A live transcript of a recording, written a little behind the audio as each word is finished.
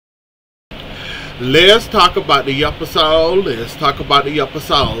let's talk about the episode. Let's talk about the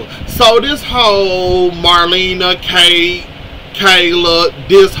episode. So this whole Marlena, Kate, Kayla,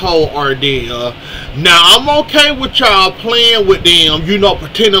 this whole ordeal. Now, I'm okay with y'all playing with them, you know,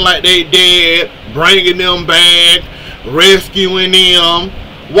 pretending like they dead, bringing them back, rescuing them.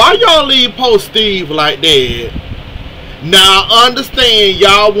 Why y'all leave post Steve like that? Now, understand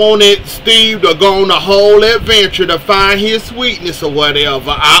y'all wanted Steve to go on a whole adventure to find his sweetness or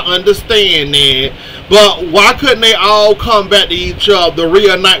whatever. I understand that. But why couldn't they all come back to each other,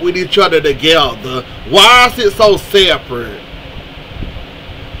 reunite with each other together? Why is it so separate?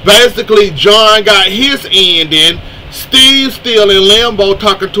 Basically, John got his ending. Steve still in limbo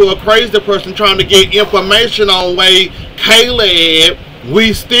talking to a crazy person trying to get information on where Kayla at.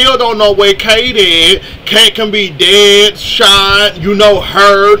 We still don't know where Kate is. Kate can be dead, shot, you know,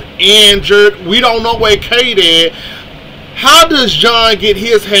 hurt, injured. We don't know where Kate is. How does John get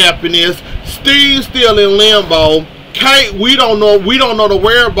his happiness? Steve's still in limbo. Kate, we don't know the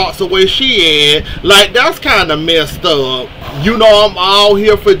whereabouts of where she is. Like, that's kind of messed up. You know, I'm all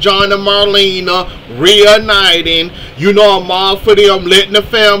here for John and Marlena reuniting. You know, I'm all for them letting the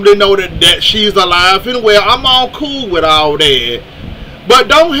family know that she's alive and well. I'm all cool with all that. But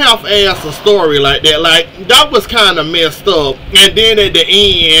don't half-ass a story like that. Like, that was kind of messed up. And then at the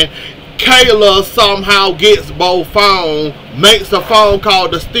end, Kayla somehow gets both phones, makes a phone call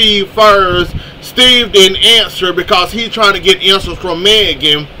to Steve first. Steve didn't answer because he's trying to get answers from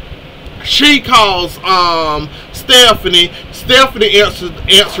Megan. She calls Stephanie. Stephanie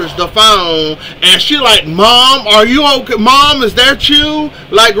answers the phone. And she like, Mom, are you okay? Mom, is that you?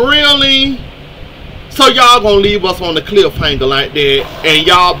 Like, really? So y'all gonna leave us on the cliffhanger like that, and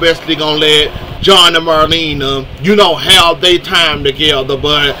y'all basically gonna let John and Marlena, you know, have their time together,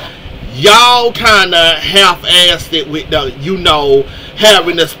 but y'all kind of half-assed it with the, you know,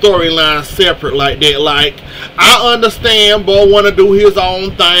 having the storyline separate like that. Like, I understand boy want to do his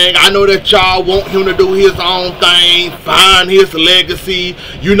own thing. I know that y'all want him to do his own thing, find his legacy,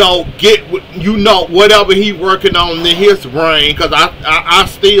 you know, get, you know, whatever he working on in his brain, because I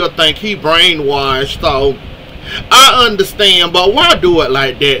still think he brainwashed. So I understand, but why do it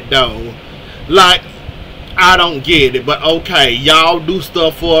like that though? Like, I don't get it, but okay, y'all do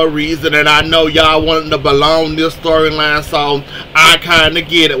stuff for a reason, and I know y'all wanting to belong this storyline, so I kind of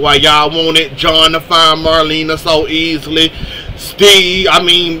get it why y'all wanted John to find Marlena so easily. Steve, I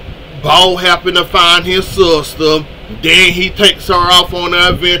mean, Bo happened to find his sister. Then he takes her off on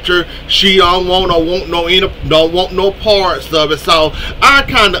an adventure. She don't want no parts of it. So I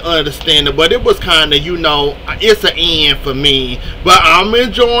kind of understand it, but it was kind of, you know, it's an end for me. But I'm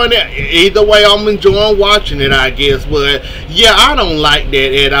enjoying it. Either way, I'm enjoying watching it, I guess. But yeah, I don't like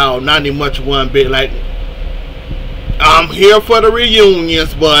that at all. Not even much one bit. Like, I'm here for the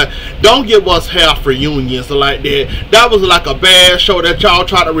reunions, but don't give us half reunions like that. That was like a bad show that y'all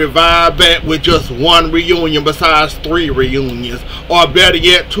try to revive back with just one reunion besides 3 reunions. Or better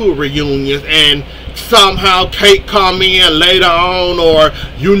yet, 2 reunions. And somehow Kate come in later on, or,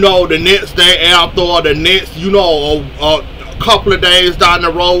 you know, the next day after, or the next, you know, a couple of days down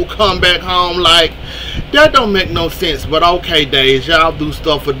the road, come back home. Like, that don't make no sense. But okay, days, y'all do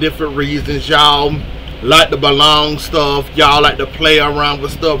stuff for different reasons. Y'all like to belong stuff, y'all like to play around with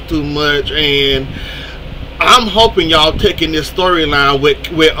stuff too much, and I'm hoping y'all taking this storyline with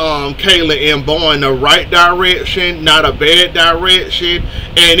Kayla and Bo in the right direction, not a bad direction,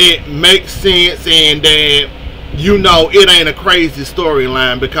 and it makes sense, and that, you know, it ain't a crazy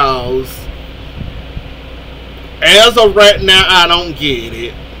storyline, because as of right now, I don't get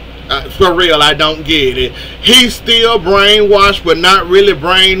it. For real, I don't get it. He's still brainwashed, but not really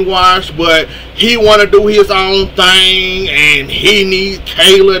brainwashed. But he want to do his own thing, and he needs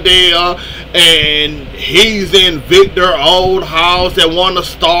Kayla there. And he's in Victor's old house and want to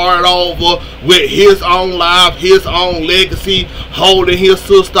start over with his own life, his own legacy, holding his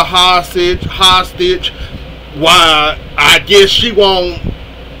sister hostage. Why? I guess she want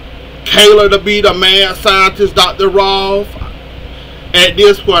Kayla to be the mad scientist, Dr. Rolf. At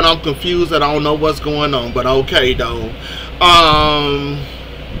this point, I'm confused. I don't know what's going on, but okay, though. I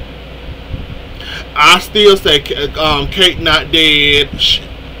still say Kate not dead.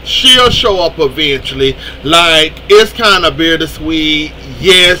 She'll show up eventually. Like, it's kind of bittersweet.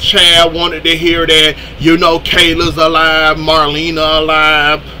 Yes, Chad wanted to hear that, you know, Kayla's alive, Marlena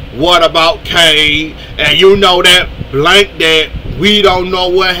alive. What about Kate? And you know that blank that we don't know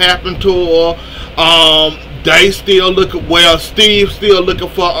what happened to her. They still looking, well, Steve's still looking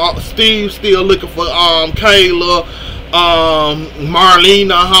for Kayla.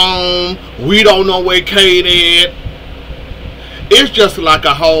 Marlena home. We don't know where Kate is. it's just like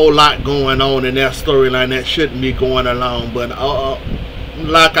a whole lot going on in that storyline that shouldn't be going along. But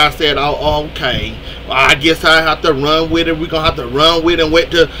like I said, okay, well, I guess I have to run with it. We're gonna have to run with it and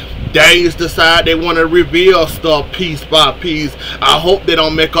wait till days decide they want to reveal stuff piece by piece. I hope they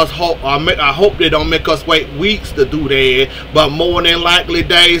don't make us I hope they don't make us wait weeks to do that. But more than likely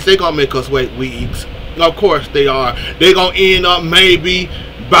days, they gonna make us wait weeks. Of course they are. They gonna end up maybe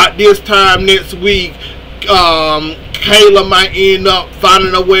by this time next week. Kayla might end up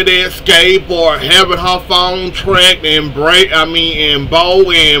finding a way to escape, or having her phone tracked, and and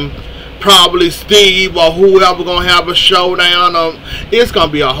Bo and probably Steve or whoever gonna have a showdown. It's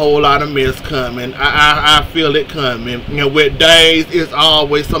gonna be a whole lot of mess coming. I feel it coming. You know, with days, it's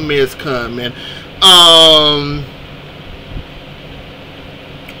always some mess coming.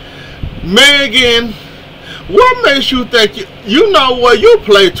 Megan, what makes you think you know what? You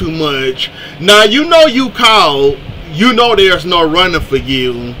play too much. Now you know you called. You know there's no running for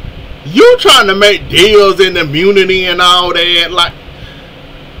you. You trying to make deals in immunity and all that. Like,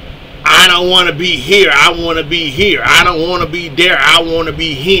 I don't want to be here. I want to be here. I don't want to be there. I want to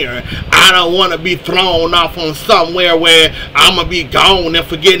be here. I don't want to be thrown off on somewhere where I'm gonna be gone and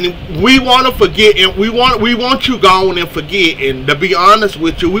forgetting. We want to forget, and we want you gone and forgetting. To be honest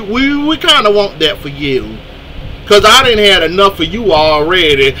with you, we kind of want that for you. Because I didn't had enough of you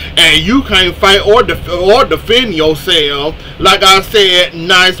already, and you can't fight or defend yourself. Like I said,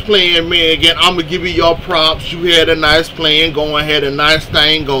 nice playing, Megan. I'm going to give you your props. You had a nice plan going, had a nice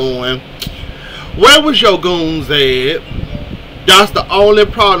thing going. Where was your goons at? That's the only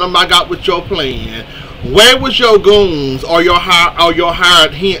problem I got with your plan. Where was your goons or your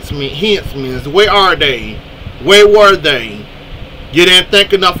hired henchmen? Where are they? Where were they? You didn't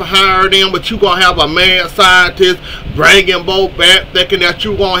think enough of hiring them, but you gonna have a mad scientist bringing Bo back, thinking that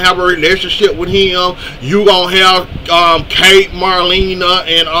you gonna have a relationship with him. You gonna have Kate Marlena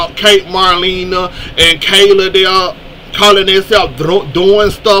and Kayla there calling themselves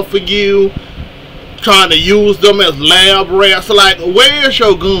doing stuff for you, trying to use them as lab rats. Like, where's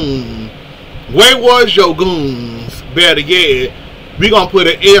your goon? Where was your goons? Better yet, we gonna put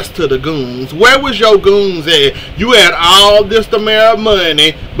an S to the goons. Where was your goons at? You had all this amount of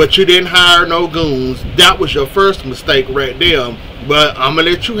money, but you didn't hire no goons. That was your first mistake right there. But I'm gonna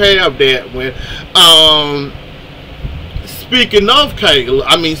let you have that one. Speaking of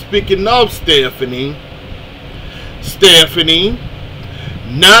Kayla, speaking of Stephanie,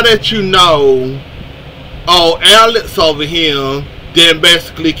 now that you know, Alex over here then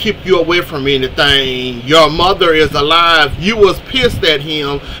basically keep you away from anything. Your mother is alive. You was pissed at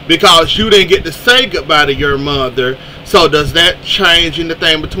him because you didn't get to say goodbye to your mother. So does that change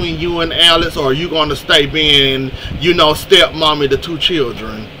anything between you and Alex, or are you going to stay being, stepmommy to two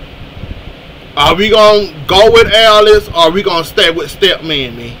children? Are we going to go with Alex, or are we going to stay with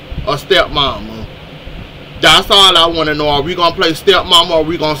stepmammy or stepmama? That's all I want to know. Are we going to play stepmama, or are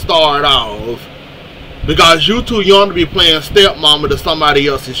we going to start off? Because you too young to be playing stepmama to somebody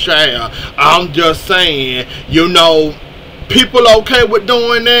else's child. I'm just saying, people okay with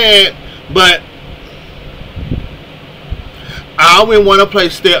doing that, but I wouldn't want to play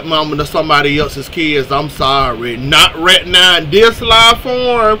stepmama to somebody else's kids. I'm sorry. Not right now in this life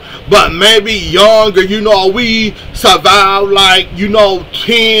form, but maybe younger. We survived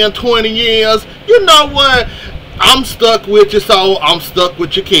 10, 20 years. You know what? I'm stuck with you, so I'm stuck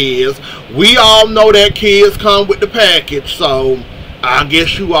with your kids. We all know that kids come with the package, so I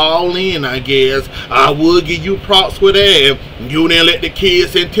guess you all in, I guess. I would give you props with that. You didn't let the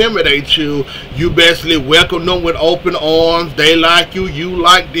kids intimidate you. You basically welcome them with open arms. They like you, you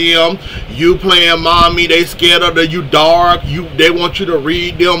like them. You playing mommy, they scared of you dark. They want you to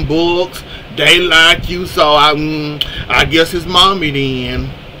read them books. They like you, so I guess it's mommy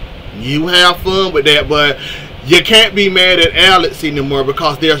then. You have fun with that, but you can't be mad at Alex anymore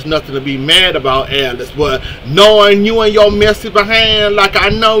because there's nothing to be mad about Alex. But knowing you and your messy behind, like I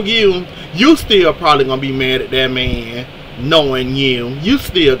know you still probably gonna be mad at that man. Knowing you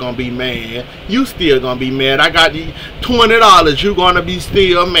still gonna be mad. You still gonna be mad. I got the $20. You gonna be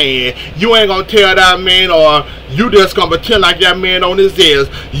still mad. You ain't gonna tell that man, or you just gonna pretend like that man on his ass.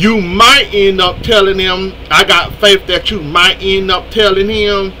 You might end up telling him. I got faith that you might end up telling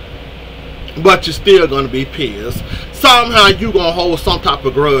him, but you're still gonna be pissed. Somehow you gonna hold some type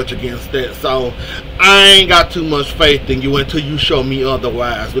of grudge against that. So I ain't got too much faith in you until you show me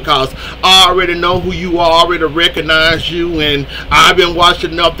otherwise, because I already know who you are, I already recognize you, and I've been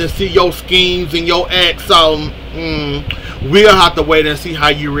watching enough to see your schemes and your acts. So we'll have to wait and see how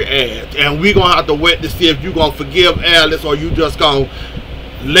you react, and we're gonna have to wait to see if you're gonna forgive Alice, or you just gonna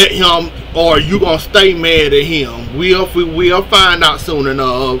let him, or you gonna stay mad at him? We'll find out soon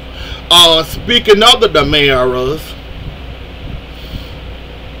enough. Speaking of the Damaras,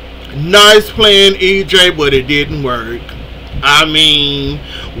 nice plan, EJ, but it didn't work. I mean,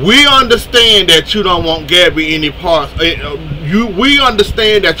 we understand that you don't want Gabby any parts. We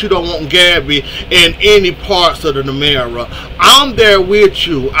understand that you don't want Gabby in any parts of the Damara. I'm there with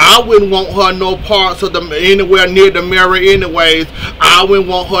you. I wouldn't want her no parts of anywhere near the Damara anyways. I wouldn't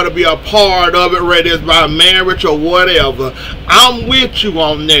want her to be a part of it, whether it's by marriage or whatever. I'm with you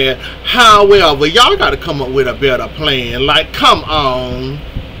on that. However, y'all got to come up with a better plan. Like, come on.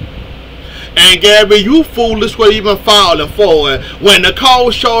 And Gabby, you foolish for even falling for it. When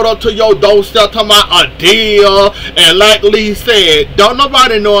Nicole showed up to your doorstep talking about a deal, and like Lee said, don't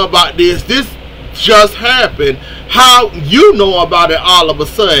nobody know about this. This just happened. How you know about it all of a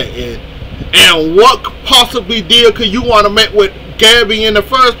sudden? And what possibly deal could you want to make with Gabby in the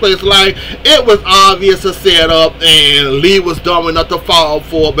first place? Like, it was obvious a setup, and Lee was dumb enough to fall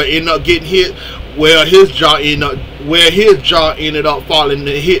for it, but ended up getting hit. Well, his jaw ended up falling and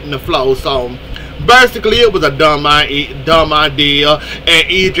hitting the floor. So basically, it was a dumb idea. And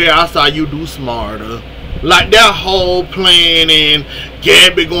EJ, I saw you do smarter. Like that whole plan and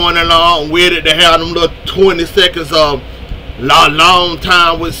Gabby going along with it to have them little 20 seconds of long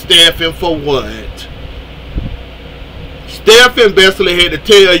time with Stephen for what? Stephen basically had to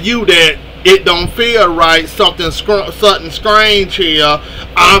tell you that it don't feel right, something strange here.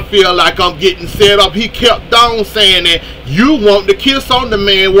 I feel like I'm getting set up. He kept on saying that you want to kiss on the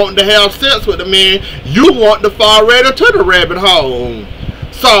man, wanting to have sex with the man. You want to fall right into the rabbit hole.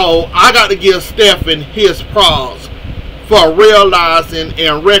 So I got to give Stephen his props for realizing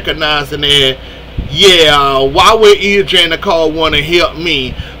and recognizing that, yeah, why would EJ and Nicole want to help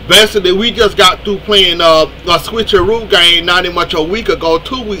me? Basically, we just got through playing a switcheroo game not even much a week ago,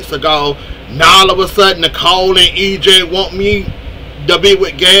 2 weeks ago. Now all of a sudden, Nicole and EJ want me to be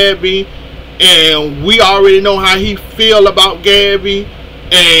with Gabby, and we already know how he feel about Gabby,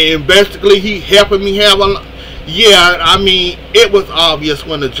 and basically he helping me have a... Yeah, I mean, it was obvious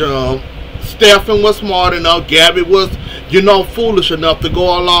when the jump. Stephen was smart enough. Gabby was, you know, foolish enough to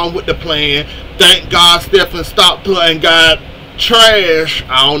go along with the plan. Thank God Stephen stopped her and got trash.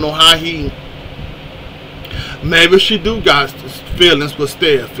 I don't know how he... Maybe she do got feelings with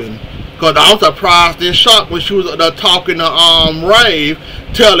Stephen. Because I was surprised and shocked when she was talking to Rave,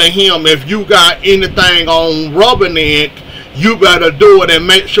 telling him if you got anything on Rubberneck, you better do it and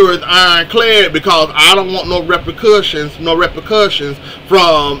make sure it's ironclad, because I don't want no repercussions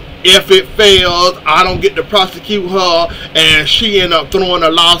from if it fails, I don't get to prosecute her and she end up throwing a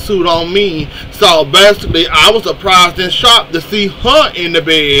lawsuit on me. So basically, I was surprised and shocked to see her in the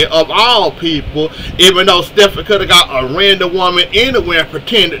bed of all people, even though Stephen could have got a random woman anywhere and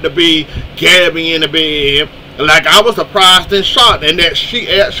pretended to be Gabby in the bed. Like, I was surprised and shocked, and that she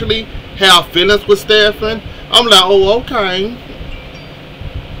actually had feelings with Stephen. I'm like, oh, okay.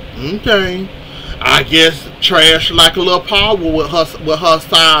 Okay. I guess trash like a little power with her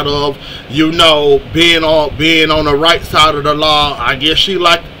side of, you know, being on the right side of the law. I guess she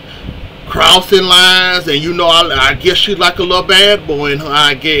like crossing lines, and you know, I guess she like a little bad boy in her,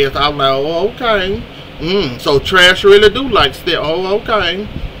 I guess. I'm like, oh, okay. So trash really do like Steph. Oh, okay.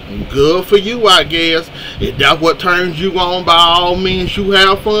 Good for you, I guess. If that's what turns you on, by all means, you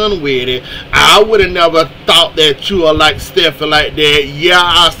have fun with it. I would have never thought that you are like Steffi like that. Yeah,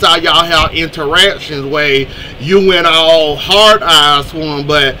 I saw y'all have interactions where you went all hard eyes for him,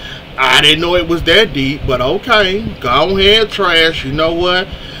 but I didn't know it was that deep. But okay, go ahead, trash. You know what?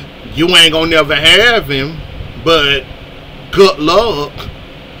 You ain't gonna never have him, but good luck.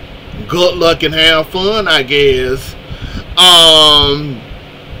 Good luck and have fun, I guess.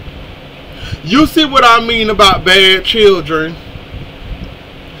 You see what I mean about bad children?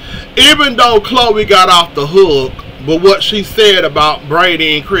 Even though Chloe got off the hook, but what she said about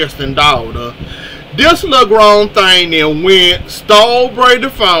Brady and Kristen's daughter, this little grown thing then went, stole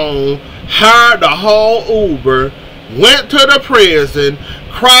Brady's phone, hired the whole Uber, went to the prison,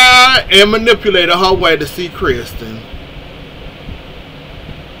 cried, and manipulated her way to see Kristen.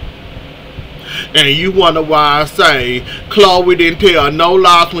 And you wonder why I say Chloe didn't tell no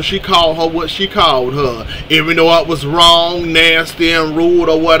lies when she called her what she called her. Even though it was wrong, nasty, and rude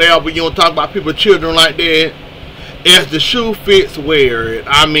or whatever. You don't talk about people's children like that. As the shoe fits, wear it.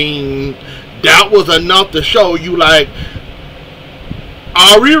 I mean, that was enough to show you, like,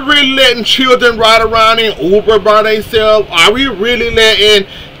 are we really letting children ride around in Uber by themselves? Are we really letting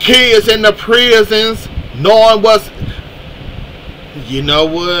kids in the prisons knowing what's... You know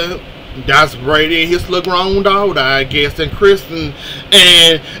what? That's Brady and his little grown daughter, I guess, and Kristen.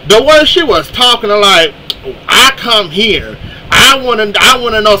 And the way she was talking, like, I come here, I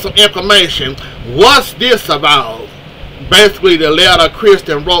wanna know some information. What's this about? Basically, the letter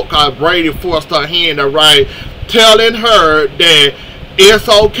Kristen wrote, cause Brady forced her hand to write, telling her that it's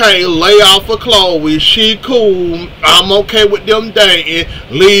okay, lay off of Chloe, she cool, I'm okay with them dating,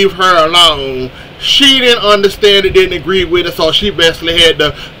 leave her alone. She didn't understand it, didn't agree with it, so she basically had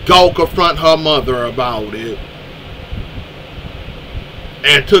to go confront her mother about it.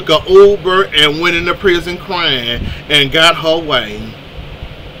 And took an Uber and went into prison crying and got her way.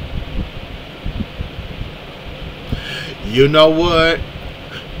 You know what?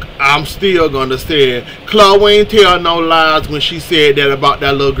 I'm still gonna say it. Chloe ain't tell no lies when she said that about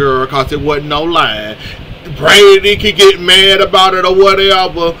that little girl, cause it wasn't no lie. Brady could get mad about it or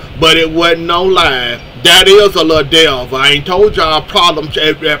whatever, but it wasn't no lie. That is a little devil. I ain't told y'all problem.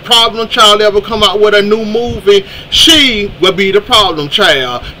 If that problem child ever come out with a new movie, she will be the problem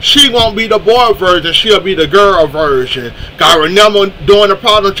child. She won't be the boy version. She'll be the girl version. I remember during the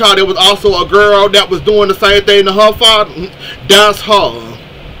problem child, there was also a girl that was doing the same thing to her father. That's her.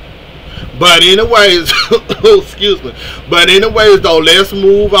 But anyways, excuse me. But anyways, though, let's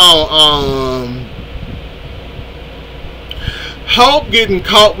move on. Hope getting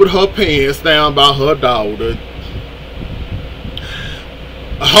caught with her pants down by her daughter.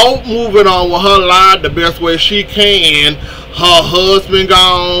 Hope moving on with her life the best way she can. Her husband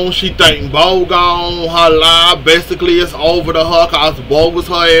gone. She think Bo gone. Her life basically is over to her cause Bo was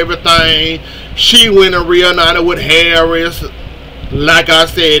her everything. She went and reunited with Harris. Like I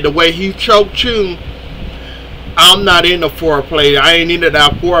said, the way he choked you, I'm not into foreplay. I ain't into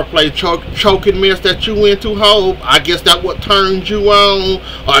that foreplay choking mess that you into, Hope. I guess that what turns you on,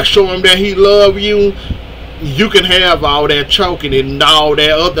 or show him that he love you. You can have all that choking and all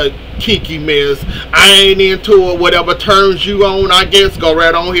that other kinky mess. I ain't into it. Whatever turns you on, I guess, go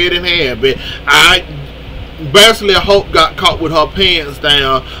right on ahead and have it. Basically, Hope got caught with her pants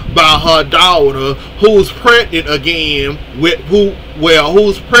down by her daughter, who's pregnant again.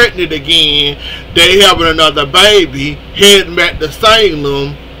 Who's pregnant again? They having another baby, heading back to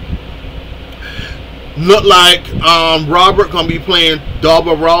Salem. Look like Robert gonna be playing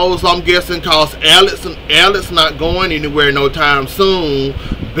double roles, I'm guessing, cause Alex not going anywhere no time soon.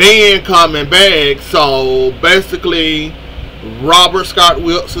 Ben coming back, so basically, Robert Scott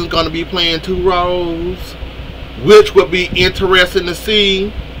Wilson's gonna be playing 2 roles, which would be interesting to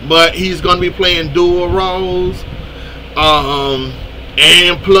see, but he's going to be playing dual roles.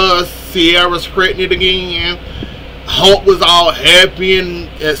 And plus, Sierra's pregnant again. Hope was all happy and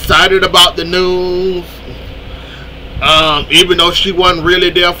excited about the news. Even though she wasn't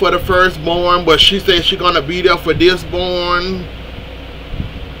really there for the firstborn, but she said she's going to be there for this born.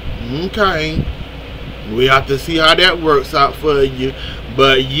 Okay. We have to see how that works out for you.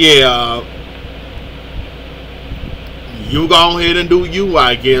 But yeah, you go ahead and do you,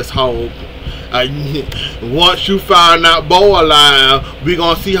 I guess, Hope. Once you find out Bo alive, we're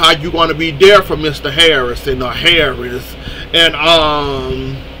going to see how you're going to be there for Mr. Harrison or Harris. And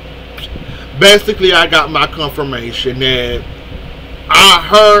basically, I got my confirmation that I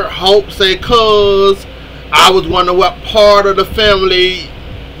heard Hope say, cuz I was wondering what part of the family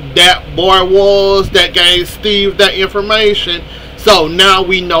that boy was that gave Steve that information. So now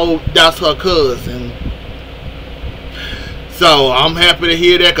we know that's her cousin. So I'm happy to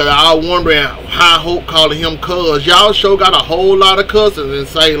hear that, because I was wondering how Hope calling him cuz. Y'all sure got a whole lot of cousins in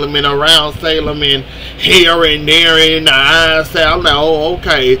Salem and around Salem and here and there in the eyes. I'm like, oh,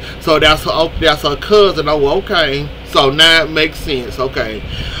 okay. So that's her cousin. Oh, okay. So now it makes sense. Okay.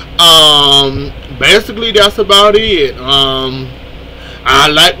 Basically that's about it. I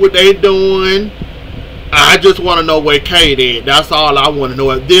like what they doing. I just want to know where Kate is. That's all I want to know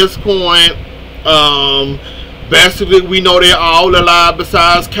at this point. Basically, we know they're all alive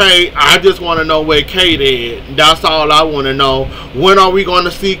besides Kate. I just want to know where Kate is. That's all I want to know. When are we going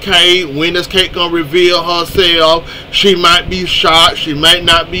to see Kate? When is Kate going to reveal herself? She might be shot. She might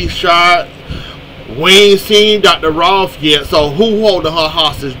not be shot. We ain't seen Dr. Rolfe yet. So who holding her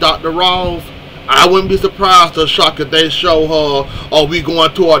hostage? Dr. Rolfe? I wouldn't be surprised or shocked if they show her, or we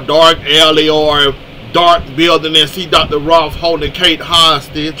going to a dark alley or a dark building and see Dr. Rolfe holding Kate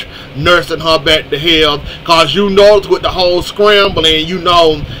hostage, nursing her back to health. Cause you notice with the whole scrambling, you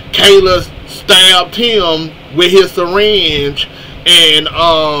know Kayla stabbed him with his syringe and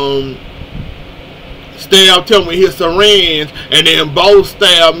then both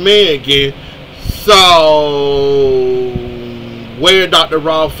stabbed Megan. So where Dr.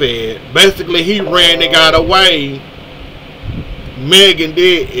 Rolfe at? Basically he ran and got away. Megan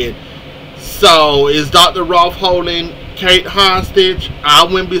did it. So is Dr. Roth holding Kate hostage? I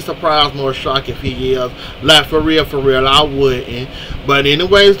wouldn't be surprised nor shocked if he is. Like, for real, I wouldn't. But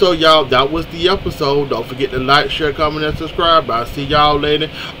anyways, though, y'all, that was the episode. Don't forget to like, share, comment, and subscribe. I'll see y'all later.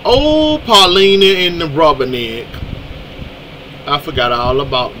 Oh, Paulina and the Rubberneck. I forgot all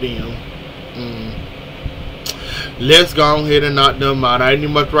about them. Let's go ahead and knock them out. I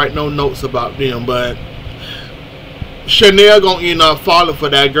didn't much write no notes about them, but Chanel gonna end up falling for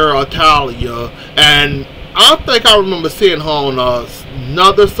that girl Talia, and I think I remember seeing her on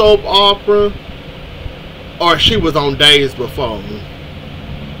another soap opera, or she was on Days Before.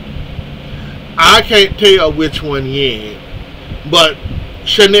 I can't tell which one yet, but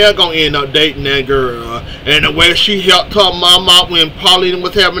Chanel gonna end up dating that girl, and the way she helped her mom out when Paulina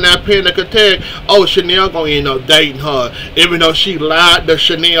was having that panic attack, oh, Chanel gonna end up dating her, even though she lied to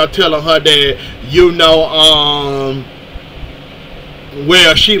Chanel, telling her that, you know,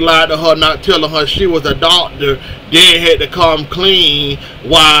 well, she lied to her, not telling her she was a doctor, then had to come clean,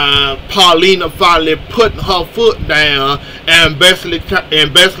 while Paulina finally putting her foot down and basically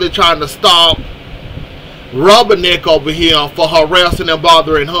trying to stop Rubberneck over here for harassing and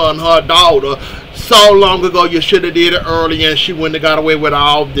bothering her and her daughter. So long ago, you should have did it earlier, and she wouldn't have got away with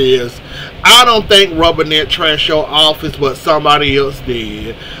all this. I don't think Rubberneck trashed your office, but somebody else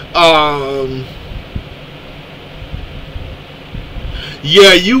did.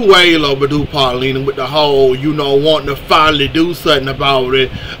 Yeah, you way overdue, Paulina, with the whole, you know, wanting to finally do something about it.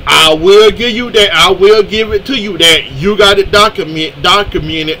 I will give you that. I will give it to you that you got it documented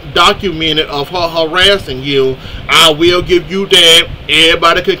of her harassing you. I will give you that.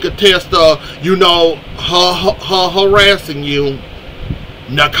 Everybody can contest you know, her harassing you.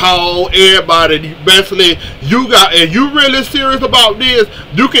 Nicole, everybody, basically, you got, and you really serious about this,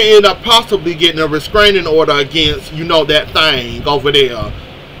 you can end up possibly getting a restraining order against, you know, that thing over there.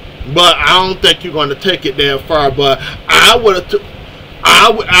 But I don't think you're going to take it that far. But I would have,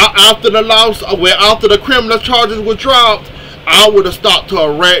 after the loss, well, after the criminal charges were dropped, I would have stopped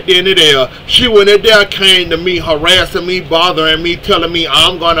her right then and there. She went in there, came to me, harassing me, bothering me, telling me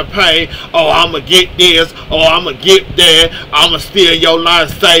I'm gonna pay, oh, I'm gonna get this, oh, I'm gonna get that, I'm gonna steal your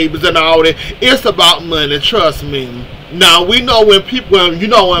lifesavers and all that. It's about money, trust me. Now, we know when people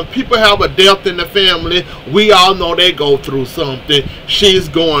have a death in the family, we all know they go through something. She's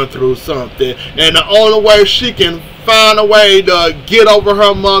going through something, and the only way she can find a way to get over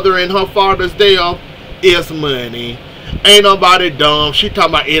her mother and her father's death is money. Ain't nobody dumb. She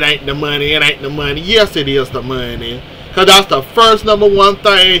talking about it ain't the money, it ain't the money. Yes, it is the money. Because that's the first #1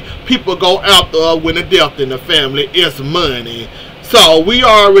 thing people go after when a death in the family is money. So we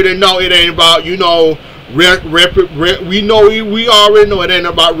already know it ain't about, you know, we already know it ain't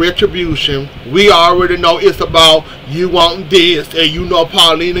about retribution. We already know it's about you want this, and you know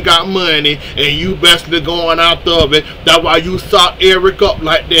Paulina got money, and you basically going out of it. That's why you saw Eric up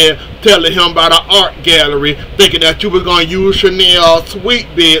like that, telling him about an art gallery, thinking that you was going to use Chanel sweet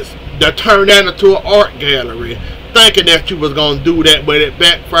bits to turn that into an art gallery. Thinking that you was going to do that, but it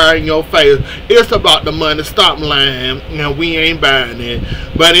backfired in your face. It's about the money. Stop lying. And we ain't buying it.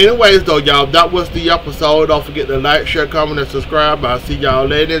 But anyways, though, y'all, that was the episode. Don't forget to like, share, comment, and subscribe. I'll see y'all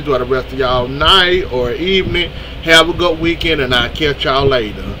later. Enjoy the rest of y'all night or evening. Have a good weekend, and I'll catch y'all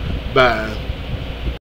later. Bye.